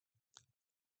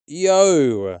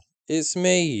Yo, it's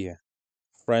me,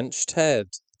 French Ted.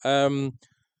 Um,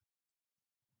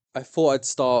 I thought I'd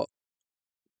start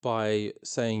by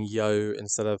saying yo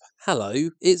instead of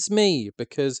hello, it's me,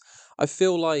 because I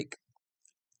feel like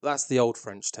that's the old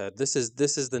French Ted. This is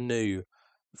the new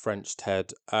French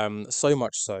Ted. So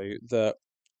much so that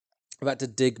I've had to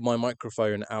dig my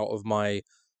microphone out of my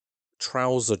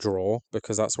trouser drawer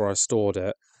because that's where I stored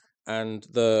it, and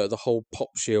the whole pop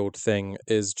shield thing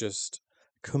is just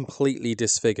completely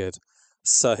disfigured.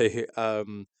 So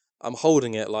I'm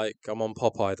holding it like I'm on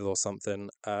Pop Idol or something.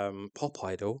 Pop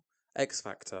Idol, X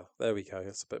Factor. There we go.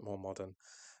 It's a bit more modern.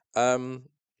 Um,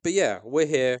 but yeah, we're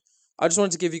here. I just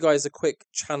wanted to give you guys a quick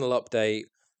channel update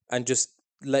and just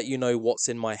let you know what's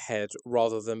in my head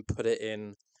rather than put it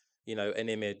in, an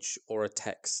image or a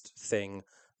text thing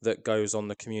that goes on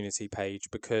the community page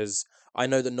because I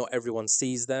know that not everyone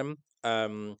sees them.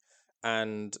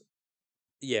 And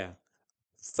yeah,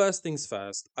 first things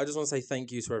first, I just want to say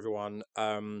thank you to everyone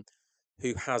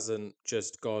who hasn't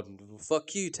just gone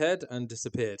fuck you Ted and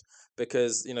disappeared,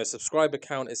 because subscriber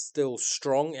count is still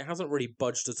strong. It hasn't really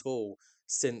budged at all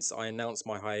since I announced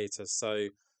my hiatus. So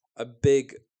a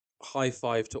big high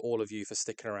five to all of you for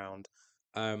sticking around.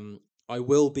 Um I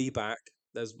will be back.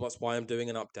 That's why I'm doing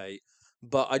an update.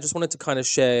 But I just wanted to kind of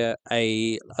share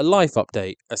a life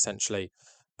update essentially.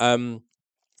 Um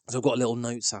so I've got a little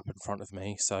notes app in front of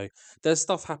me. So there's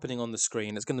stuff happening on the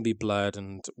screen. It's going to be blurred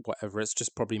and whatever. It's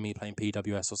just probably me playing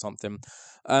PWS or something.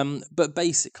 But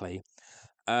basically,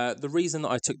 the reason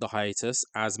that I took the hiatus,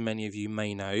 as many of you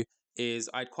may know, is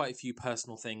I had quite a few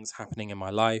personal things happening in my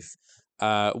life.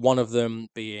 One of them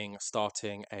being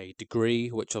starting a degree,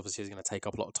 which obviously is going to take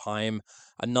up a lot of time.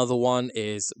 Another one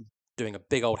is doing a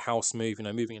big old house move,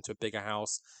 moving into a bigger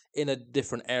house in a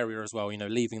different area as well,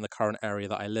 leaving the current area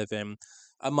that I live in,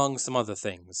 among some other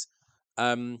things.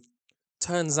 Um,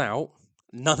 Turns out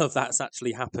none of that's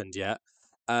actually happened yet.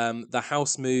 The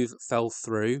house move fell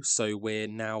through, so we're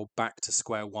now back to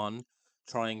square one,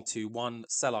 trying to one,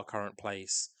 sell our current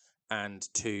place, and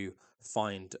two,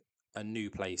 find a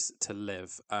new place to live.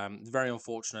 Very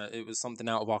unfortunate. It was something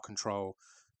out of our control.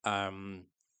 Um,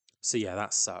 so yeah,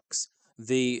 that sucks.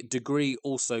 The degree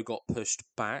also got pushed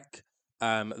back.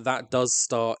 That does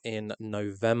start in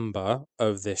November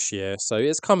of this year, so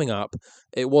it's coming up.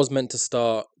 It was meant to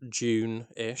start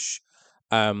June-ish,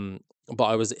 um, but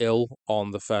I was ill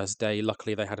on the first day.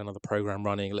 Luckily, they had another program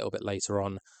running a little bit later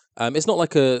on. It's not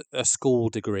like a school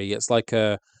degree; it's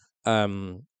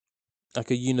um,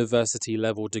 like a university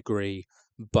level degree,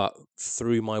 but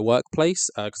through my workplace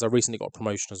because I recently got a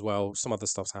promotion as well. Some other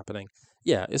stuff's happening.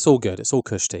 Yeah, it's all good. It's all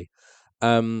cushy.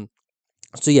 Um,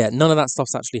 so yeah, none of that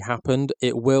stuff's actually happened.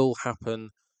 It will happen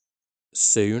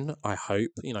soon, I hope.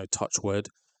 Touch wood.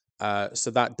 So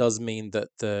that does mean that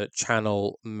the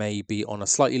channel may be on a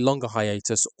slightly longer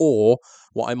hiatus, or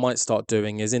what I might start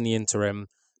doing is in the interim,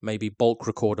 maybe bulk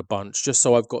record a bunch, just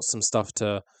so I've got some stuff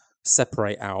to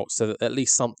separate out, so that at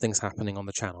least something's happening on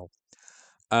the channel.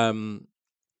 Um,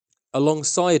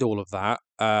 Alongside all of that,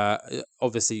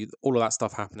 obviously, all of that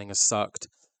stuff happening has sucked.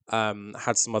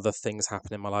 Had some other things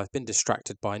happen in my life, been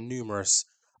distracted by numerous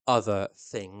other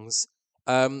things.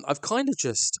 I've kind of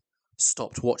just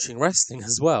stopped watching wrestling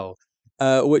as well,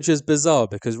 which is bizarre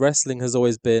because wrestling has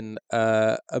always been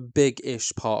a big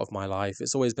ish part of my life.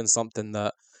 It's always been something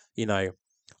that, you know,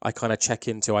 I kind of check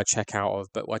into, I check out of,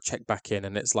 but I check back in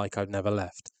and it's like I've never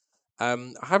left. I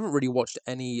haven't really watched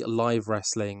any live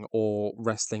wrestling or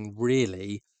wrestling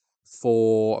really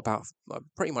for about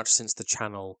pretty much since the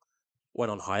channel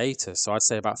went on hiatus. So I'd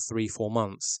say about 3, 4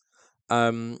 months.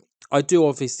 Um, I do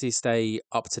obviously stay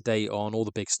up to date on all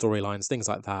the big storylines, things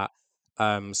like that.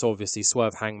 So obviously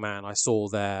Swerve Hangman, I saw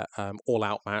their All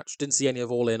Out match. Didn't see any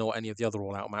of All In or any of the other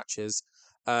All Out matches.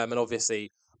 And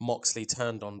obviously Moxley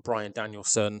turned on Bryan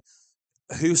Danielson.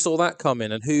 Who saw that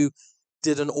coming, and who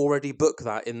didn't already book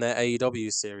that in their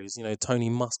AEW series? Tony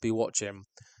must be watching.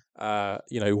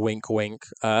 Wink, wink.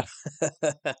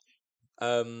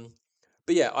 Um,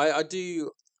 but yeah, I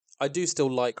do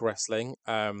still like wrestling.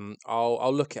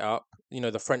 I'll look it up.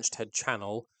 The French Ted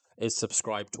channel is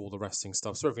subscribed to all the wrestling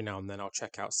stuff, so every now and then I'll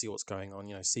check out, see what's going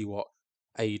on. See what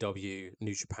AEW,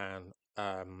 New Japan,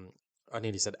 I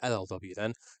nearly said LLW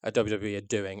then, WWE are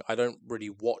doing. I don't really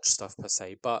watch stuff per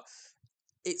se, but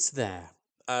it's there.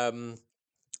 Um,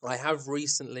 I have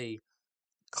recently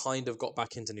kind of got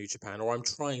back into New Japan, or I'm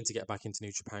trying to get back into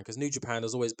New Japan because New Japan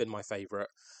has always been my favorite.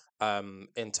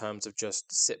 In terms of just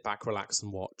sit back, relax,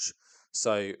 and watch.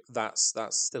 So that's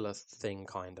still a thing,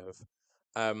 kind of.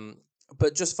 Um,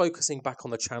 but just focusing back on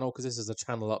the channel because this is a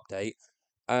channel update.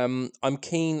 I'm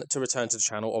keen to return to the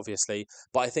channel, obviously,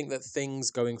 but I think that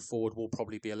things going forward will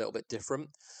probably be a little bit different.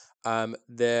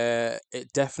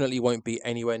 It definitely won't be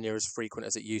anywhere near as frequent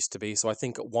as it used to be. So I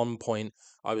think at one point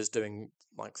I was doing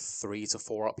like 3 to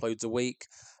 4 uploads a week.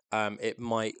 It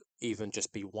might even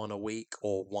just be one a week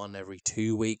or one every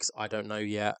 2 weeks. I don't know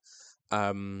yet.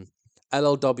 Um,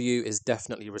 LLW is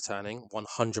definitely returning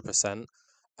 100%.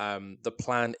 The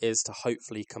plan is to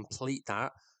hopefully complete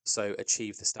that, so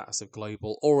achieve the status of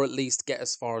global, or at least get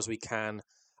as far as we can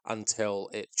until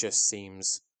it just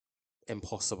seems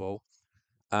impossible.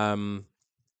 Um,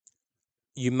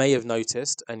 you may have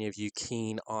noticed, any of you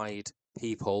keen-eyed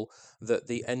people, that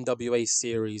the NWA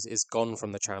series is gone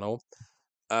from the channel.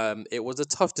 It was a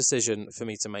tough decision for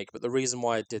me to make, but the reason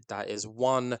why I did that is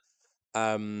one,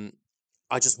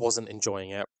 I just wasn't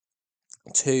enjoying it.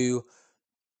 Two,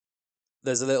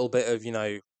 there's a little bit of,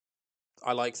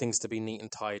 I like things to be neat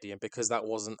and tidy, and because that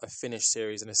wasn't a finished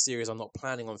series and a series I'm not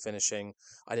planning on finishing,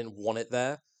 I didn't want it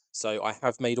there. So I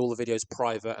have made all the videos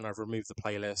private and I've removed the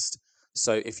playlist.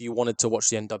 So if you wanted to watch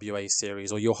the NWA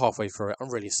series or you're halfway through it, I'm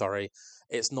really sorry.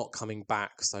 It's not coming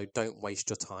back, so don't waste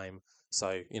your time.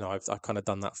 So, I've kind of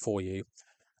done that for you.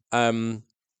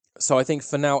 So I think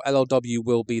for now, LLW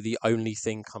will be the only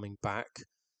thing coming back.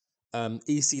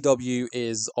 ECW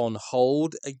is on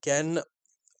hold again.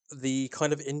 The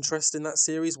kind of interest in that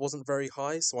series wasn't very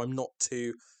high, so I'm not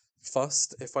too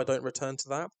fussed if I don't return to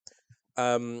that.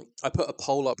 I put a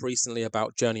poll up recently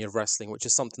about Journey of Wrestling, which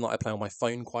is something that I play on my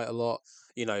phone quite a lot.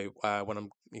 When I'm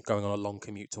going on a long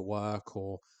commute to work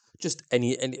or just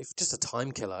just a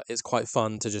time killer. It's quite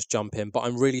fun to just jump in, but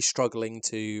I'm really struggling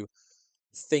to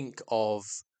think of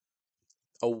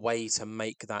a way to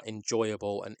make that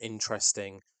enjoyable and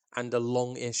interesting and a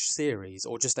long-ish series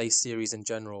or just a series in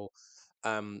general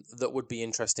that would be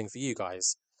interesting for you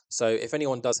guys. So if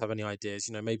anyone does have any ideas,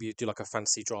 maybe you do like a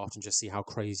fantasy draft and just see how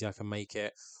crazy I can make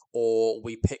it, or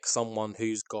we pick someone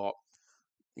who's got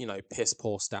piss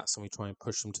poor stats and we try and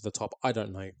push them to the top. I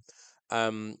don't know.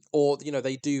 Or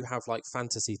they do have like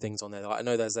fantasy things on there. Like, I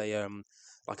know there's a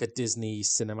like a Disney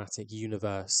cinematic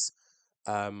universe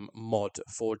mod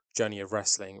for Journey of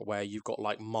Wrestling where you've got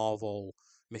like Marvel,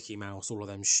 Mickey Mouse, all of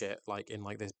them shit like in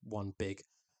like this one big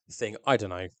thing. I don't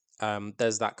know.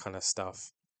 There's that kind of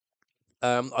stuff.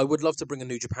 I would love to bring a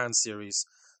New Japan series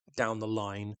down the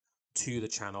line to the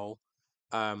channel.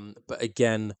 But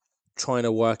again, trying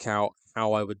to work out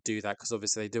how I would do that because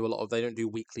obviously they don't do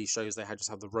weekly shows, just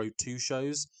have the Road 2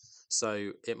 shows.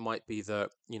 So it might be that,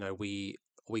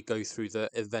 we go through the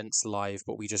events live,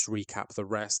 but we just recap the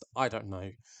rest. I don't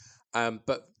know.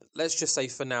 But let's just say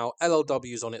for now,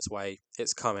 LLW is on its way.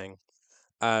 It's coming.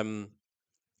 Um,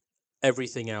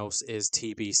 Everything else is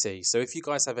TBC. So if you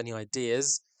guys have any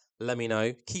ideas, let me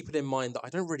know. Keep it in mind that I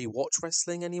don't really watch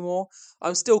wrestling anymore.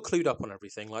 I'm still clued up on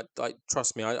everything. Like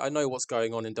trust me, I know what's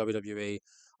going on in WWE.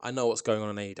 I know what's going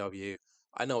on in AEW.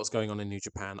 I know what's going on in New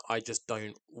Japan. I just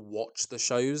don't watch the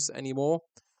shows anymore.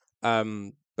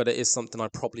 But it is something I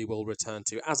probably will return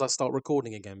to as I start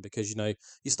recording again because you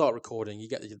start recording, you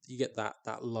get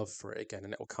that love for it again,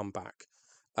 and it will come back.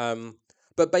 Um,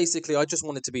 but basically, I just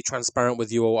wanted to be transparent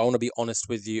with you all. I want to be honest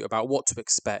with you about what to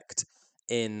expect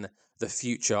in the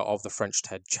future of the French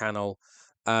TED channel.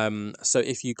 So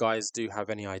if you guys do have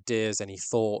any ideas, any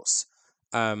thoughts,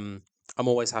 I'm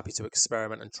always happy to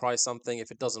experiment and try something.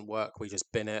 If it doesn't work, we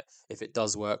just bin it. If it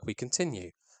does work, we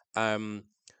continue.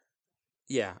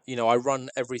 Yeah, I run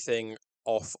everything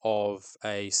off of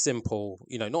a simple,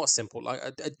 not a simple, like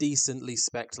a decently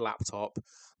spec'd laptop,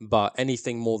 but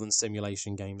anything more than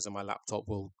simulation games on my laptop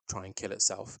will try and kill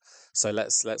itself. So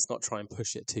let's not try and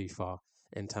push it too far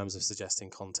in terms of suggesting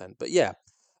content. But yeah,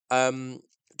 um,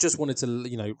 just wanted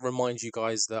to, remind you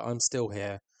guys that I'm still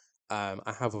here.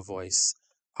 I have a voice.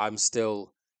 I'm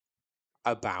still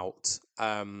about.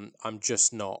 I'm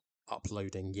just not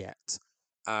uploading yet.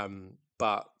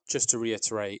 But just to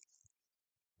reiterate,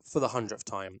 for the 100th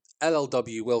time,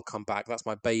 LLW will come back. That's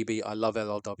my baby. I love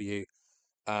LLW.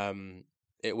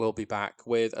 It will be back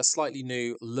with a slightly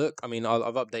new look. I mean,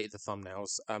 I've updated the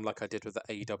thumbnails, like I did with the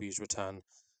AEW's return.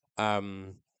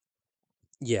 Um,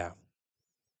 yeah,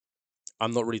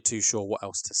 I'm not really too sure what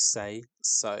else to say,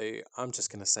 so I'm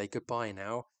just gonna say goodbye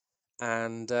now.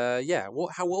 And yeah,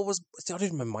 what was I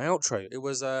don't remember my outro. It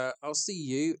was I'll see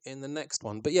you in the next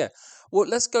one. But yeah, well,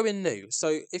 let's go in new.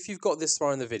 So if you've got this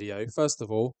far in the video, first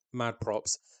of all, mad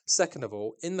props. Second of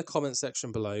all, in the comment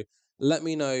section below, let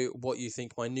me know what you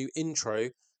think my new intro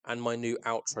and my new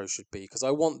outro should be, because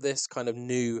I want this kind of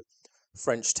new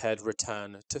French TED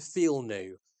return to feel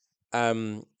new.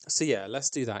 So yeah, let's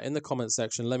do that in the comment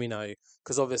section. Let me know,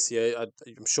 because obviously I'm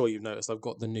sure you've noticed I've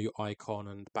got the new icon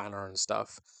and banner and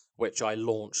stuff, which I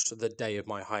launched the day of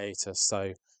my hiatus.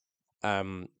 So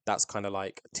that's kind of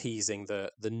like teasing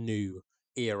the new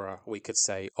era, we could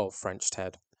say, of French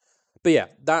Ted. But yeah,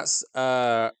 that's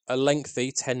a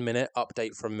lengthy 10-minute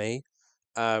update from me.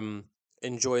 Um,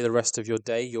 Enjoy the rest of your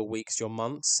day, your weeks, your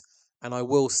months, and I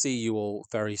will see you all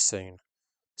very soon.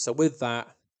 So with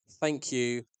that, thank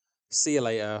you. See you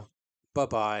later. Bye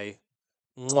bye.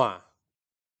 Mwah.